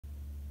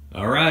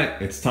Alright,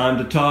 it's time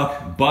to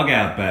talk bug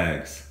out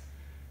bags.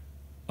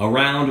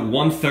 Around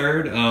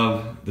 1/3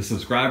 of the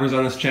subscribers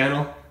on this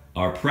channel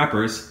are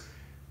preppers,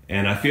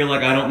 and I feel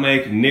like I don't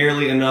make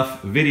nearly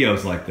enough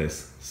videos like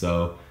this.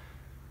 So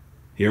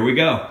here we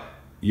go.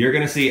 You're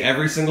gonna see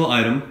every single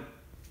item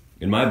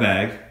in my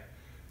bag.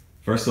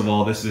 First of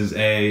all, this is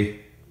a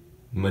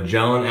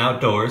Magellan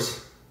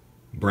Outdoors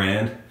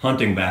brand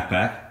hunting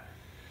backpack.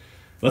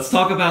 Let's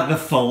talk about the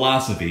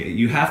philosophy.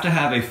 You have to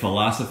have a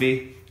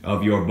philosophy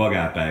of your bug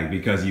out bag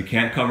because you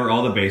can't cover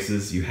all the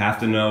bases. You have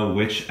to know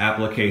which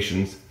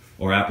application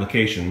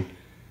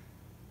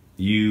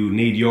you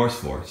need yours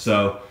for.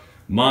 So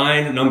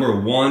mine, number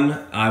one,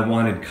 I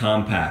wanted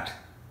compact.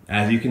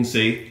 As you can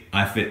see,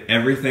 I fit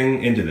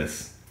everything into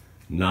this.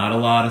 Not a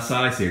lot of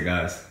size here,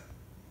 guys.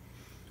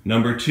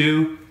 Number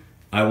two,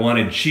 I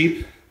wanted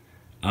cheap.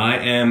 I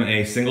am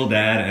a single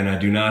dad and I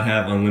do not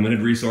have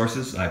unlimited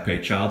resources. I pay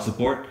child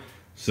support.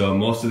 So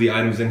most of the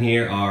items in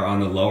here are on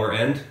the lower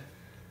end,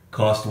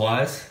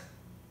 cost-wise.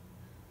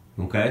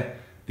 Okay.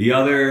 The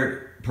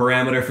other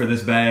parameter for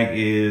this bag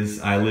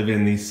is I live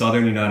in the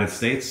southern United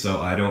States,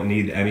 so I don't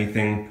need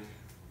anything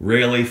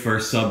really for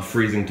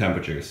sub-freezing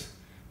temperatures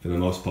for the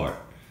most part.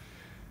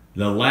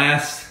 The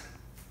last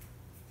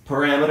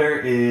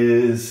parameter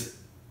is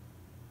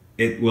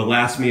it will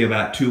last me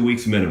about 2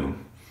 weeks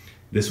minimum.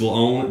 This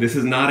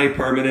is not a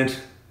permanent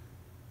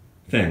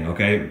thing,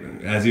 okay?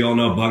 As you all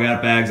know, bug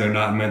out bags are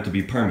not meant to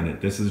be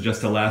permanent. This is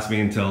just to last me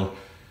until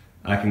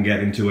I can get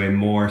into a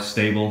more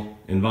stable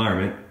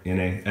environment in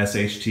a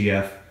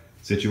SHTF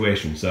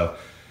situation. So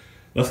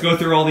let's go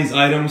through all these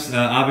items.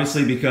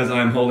 Obviously, because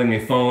I'm holding a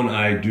phone,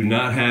 I do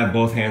not have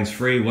both hands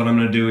free. What I'm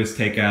gonna do is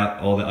take out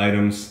all the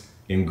items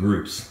in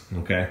groups,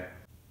 okay?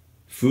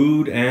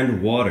 Food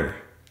and water.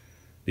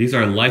 These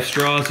are life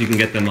straws. You can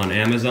get them on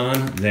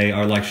Amazon. They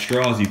are like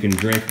straws. You can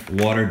drink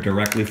water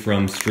directly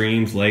from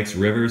streams, lakes,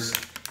 rivers,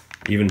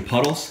 even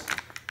puddles.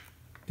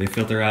 They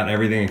filter out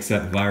everything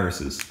except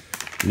viruses.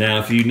 Now,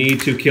 if you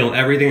need to kill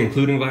everything,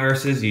 including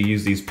viruses, you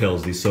use these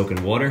pills. These soak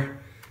in water.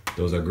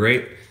 Those are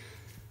great.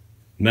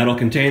 Metal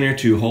container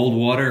to hold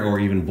water or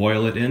even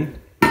boil it in.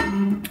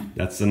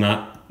 That's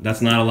not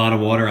a lot of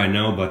water, I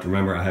know, but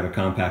remember, I have a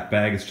compact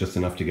bag. It's just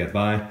enough to get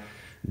by.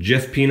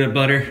 Jif peanut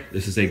butter.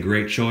 This is a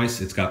great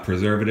choice. It's got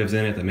preservatives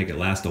in it that make it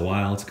last a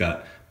while. It's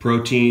got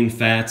protein,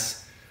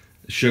 fats,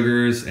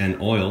 sugars, and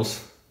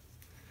oils.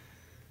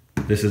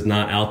 This is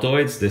not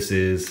Altoids, this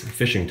is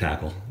fishing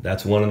tackle.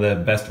 That's one of the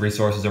best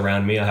resources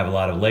around me. I have a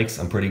lot of lakes,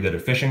 I'm pretty good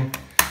at fishing.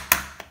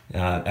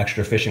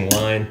 Extra fishing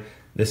line.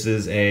 This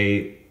is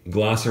a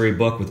glossary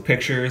book with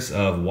pictures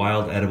of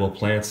wild edible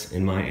plants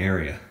in my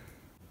area.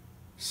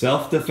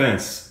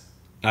 Self-defense.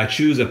 I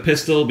choose a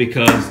pistol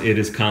because it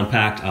is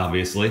compact,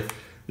 obviously.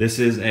 This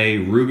is a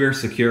Ruger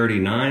Security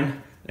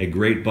 9, a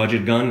great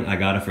budget gun. I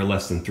got it for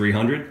less than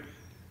 $300.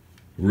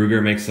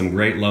 Ruger makes some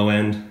great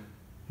low-end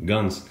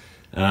guns.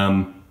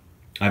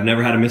 I've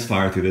never had a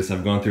misfire through this.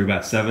 I've gone through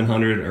about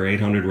 700 or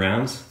 800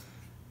 rounds.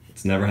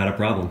 It's never had a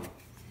problem.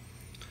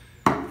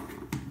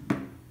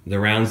 The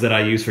rounds that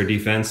I use for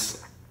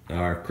defense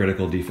are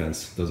critical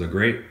defense. Those are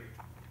great.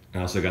 I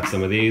also got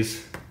some of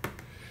these.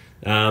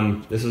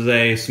 This is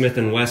a Smith &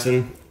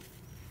 Wesson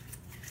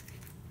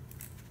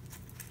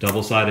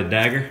double-sided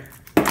dagger.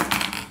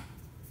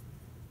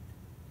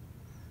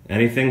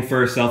 Anything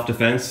for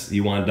self-defense,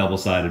 you want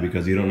double-sided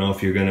because you don't know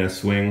if you're gonna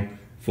swing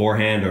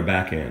forehand or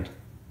backhand,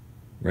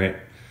 right?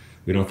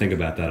 We don't think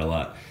about that a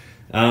lot.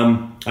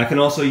 I can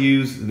also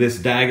use this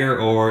dagger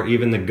or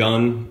even the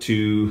gun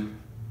to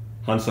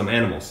hunt some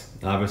animals.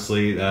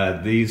 Obviously,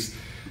 these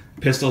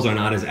pistols are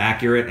not as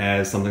accurate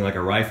as something like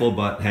a rifle,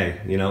 but hey,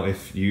 you know,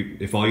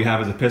 if all you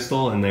have is a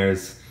pistol and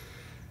there's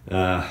you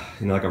know,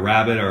 like a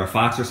rabbit or a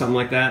fox or something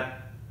like that,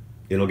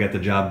 it'll get the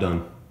job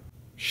done.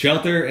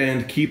 Shelter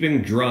and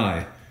keeping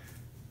dry.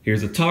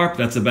 Here's a tarp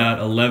that's about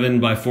 11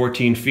 by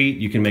 14 feet.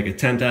 You can make a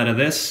tent out of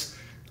this.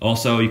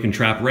 Also, you can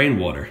trap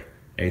rainwater.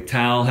 A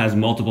towel has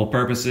multiple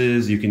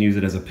purposes. You can use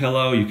it as a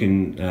pillow. You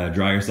can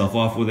dry yourself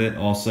off with it.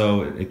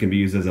 Also, it can be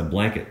used as a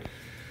blanket.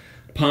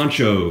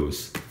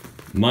 Ponchos,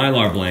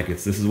 Mylar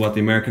blankets. This is what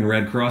the American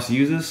Red Cross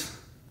uses.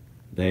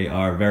 They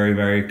are very,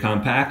 very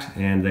compact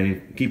and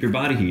they keep your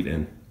body heat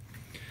in.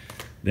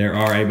 There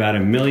are about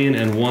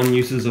 1,000,001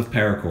 uses of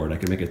Paracord. I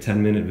could make a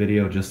 10-minute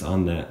video just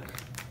on that.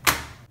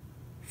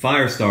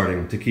 Fire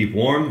starting to keep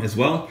warm as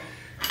well.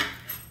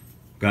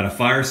 Got a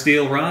fire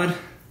steel rod.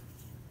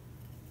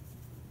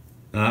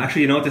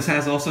 Actually, you know what this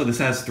has also? This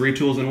has 3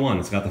 tools in one.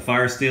 It's got the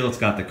fire steel, it's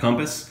got the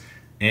compass,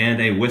 and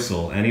a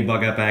whistle. Any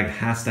bug out bag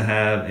has to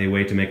have a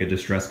way to make a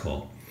distress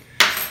call.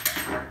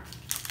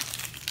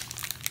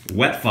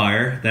 Wet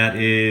fire, that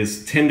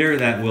is tinder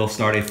that will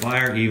start a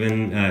fire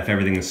even if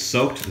everything is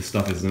soaked. This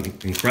stuff is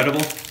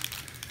incredible.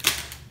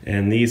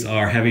 And these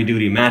are heavy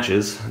duty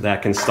matches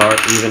that can start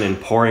even in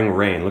pouring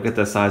rain. Look at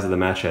the size of the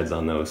match heads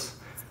on those.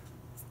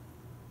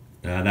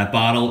 That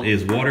bottle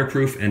is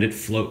waterproof and it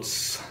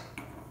floats.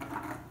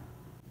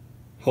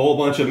 Whole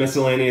bunch of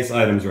miscellaneous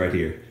items right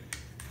here.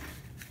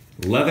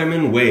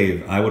 Leatherman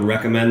Wave. I would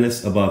recommend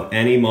this above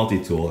any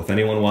multi-tool. If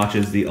anyone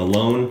watches the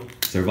Alone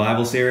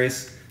Survival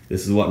series,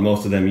 this is what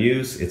most of them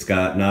use. It's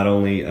got not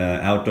only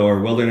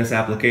outdoor wilderness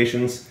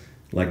applications,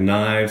 like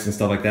knives and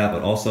stuff like that,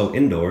 but also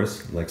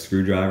indoors, like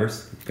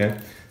screwdrivers, okay?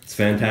 It's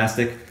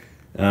fantastic.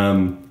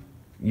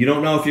 You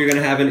don't know if you're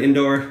gonna have an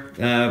indoor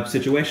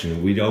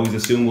situation. We always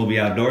assume we'll be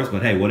outdoors,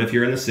 but hey, what if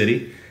you're in the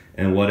city?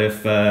 And what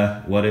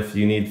if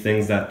you need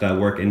things that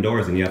work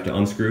indoors and you have to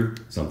unscrew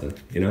something?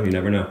 You know, you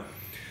never know.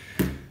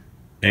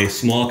 A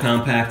small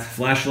compact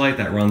flashlight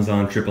that runs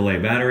on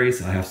AAA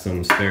batteries. I have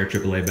some spare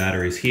AAA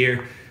batteries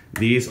here.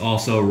 These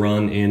also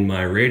run in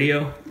my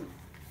radio.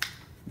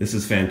 This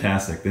is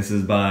fantastic. This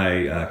is by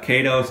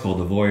MGTOW. It's called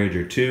the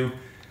Voyager 2.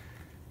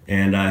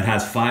 And it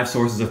has 5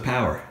 sources of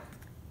power.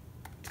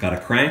 It's got a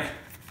crank,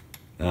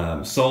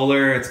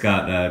 solar, it's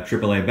got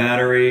AAA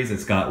batteries,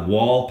 it's got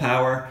wall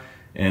power,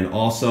 and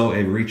also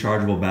a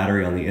rechargeable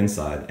battery on the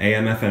inside.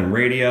 AM/FM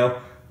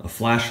radio, a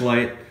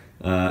flashlight,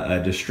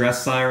 a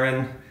distress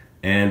siren,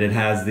 and it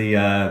has the,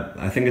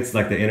 I think it's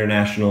like the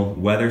International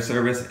Weather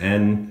Service,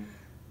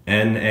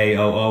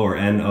 NAOO or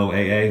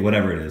NOAA,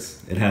 whatever it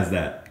is. It has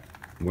that,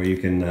 where you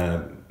can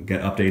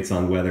get updates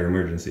on weather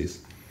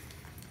emergencies.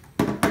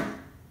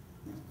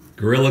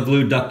 Gorilla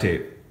Glue duct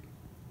tape,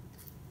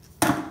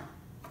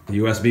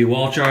 USB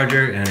wall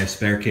charger, and a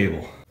spare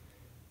cable.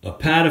 A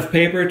pad of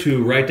paper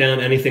to write down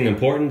anything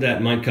important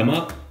that might come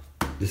up.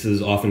 This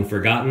is often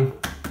forgotten,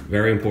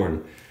 very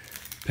important.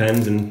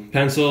 Pens and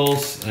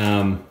pencils,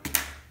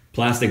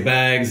 plastic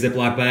bags,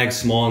 Ziploc bags,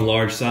 small and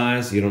large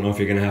size. You don't know if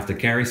you're gonna have to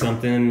carry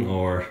something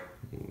or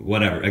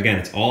whatever. Again,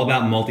 it's all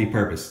about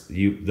multi-purpose.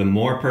 The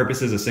more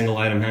purposes a single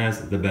item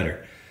has, the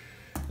better.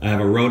 I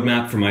have a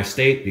roadmap for my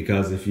state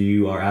because if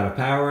you are out of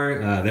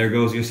power, there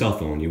goes your cell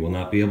phone. You will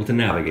not be able to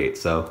navigate.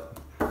 So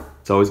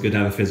it's always good to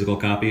have a physical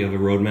copy of a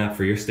roadmap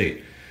for your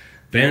state.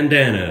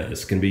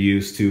 Bandanas can be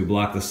used to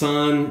block the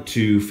sun,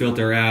 to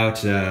filter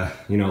out,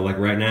 you know, like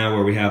right now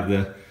where we have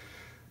the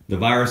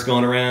virus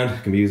going around.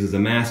 It can be used as a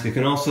mask. It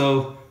can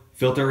also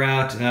filter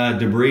out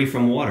debris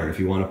from water if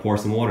you want to pour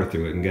some water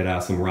through it and get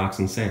out some rocks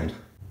and sand.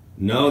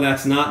 No,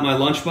 that's not my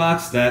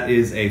lunchbox. That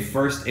is a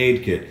first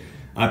aid kit.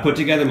 I put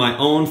together my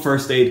own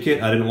first aid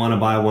kit. I didn't want to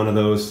buy one of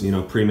those, you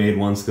know, pre-made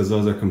ones because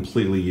those are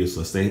completely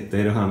useless. They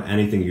don't have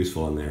anything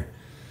useful in there.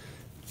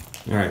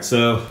 All right,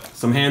 so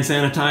some hand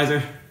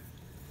sanitizer.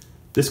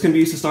 This can be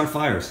used to start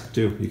fires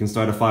too. You can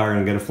start a fire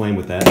and get a flame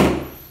with that.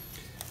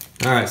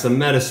 All right, some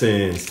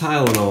medicines,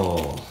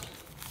 Tylenol,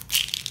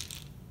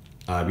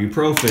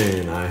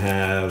 ibuprofen. I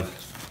have,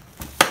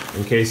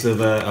 in case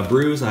of a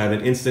bruise, I have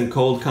an instant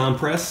cold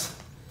compress,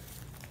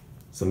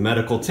 some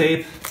medical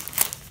tape,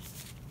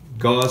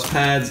 gauze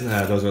pads.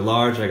 Those are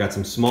large. I got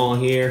some small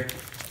here.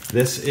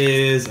 This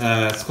is,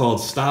 it's called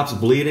Stops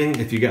Bleeding.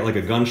 If you get like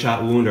a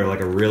gunshot wound or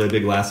like a really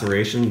big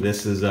laceration,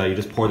 this is, you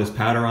just pour this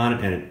powder on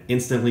it and it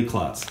instantly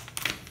clots.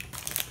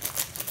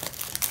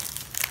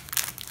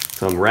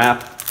 Some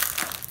wrap.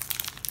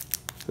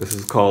 This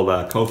is called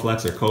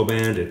Coflex or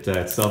Coband.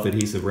 It's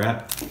self-adhesive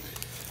wrap.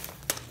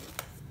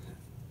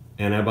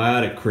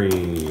 Antibiotic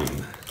cream.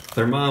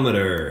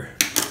 Thermometer.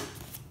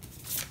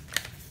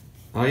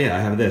 Oh yeah, I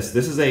have this.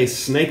 This is a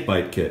snake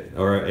bite kit,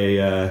 or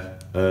a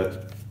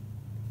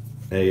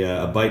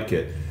bite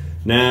kit.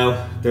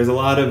 Now, there's a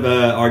lot of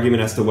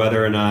argument as to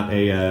whether or not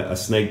a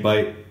snake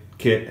bite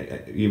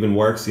kit even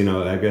works. You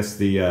know, I guess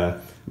the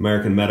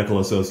American Medical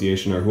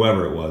Association or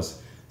whoever it was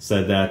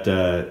said that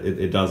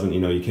it doesn't, you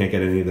know, you can't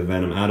get any of the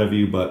venom out of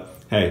you, but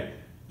hey,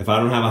 if I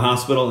don't have a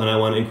hospital and I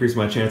want to increase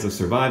my chance of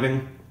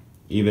surviving,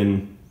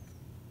 even,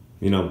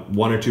 you know,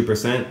 1 or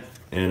 2%,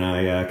 and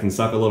I can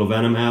suck a little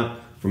venom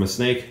out from a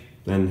snake,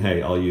 then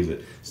hey, I'll use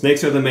it.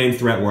 Snakes are the main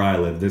threat where I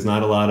live. There's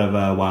not a lot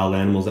of wild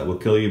animals that will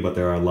kill you, but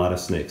there are a lot of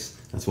snakes.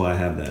 That's why I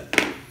have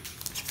that.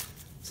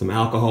 Some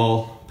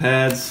alcohol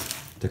pads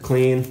to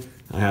clean.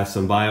 I have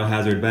some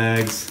biohazard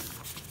bags.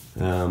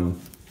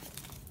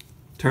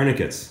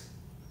 Tourniquets.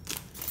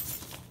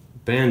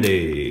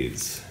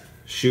 Band-aids,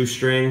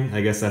 shoestring, I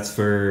guess that's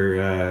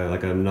for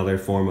like another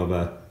form of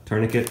a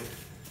tourniquet.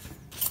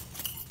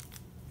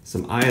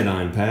 Some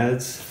iodine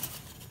pads,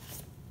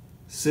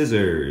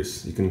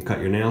 scissors, you can cut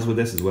your nails with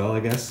this as well, I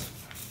guess,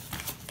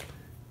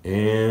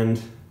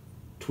 and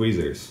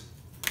tweezers.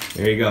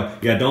 There you go.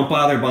 Yeah, don't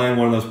bother buying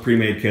one of those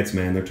pre-made kits,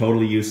 man. They're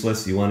totally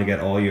useless. You want to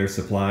get all your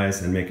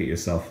supplies and make it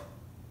yourself.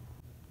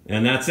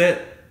 And that's it.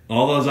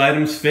 All those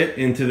items fit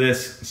into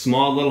this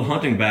small little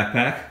hunting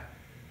backpack.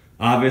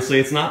 Obviously,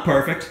 it's not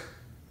perfect,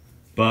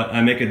 but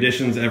I make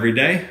additions every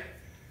day,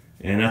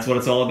 and that's what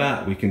it's all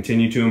about. We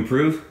continue to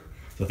improve.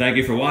 So thank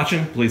you for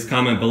watching. Please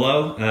comment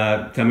below,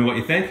 tell me what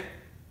you think,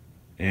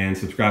 and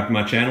subscribe to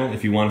my channel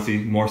if you want to see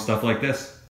more stuff like this.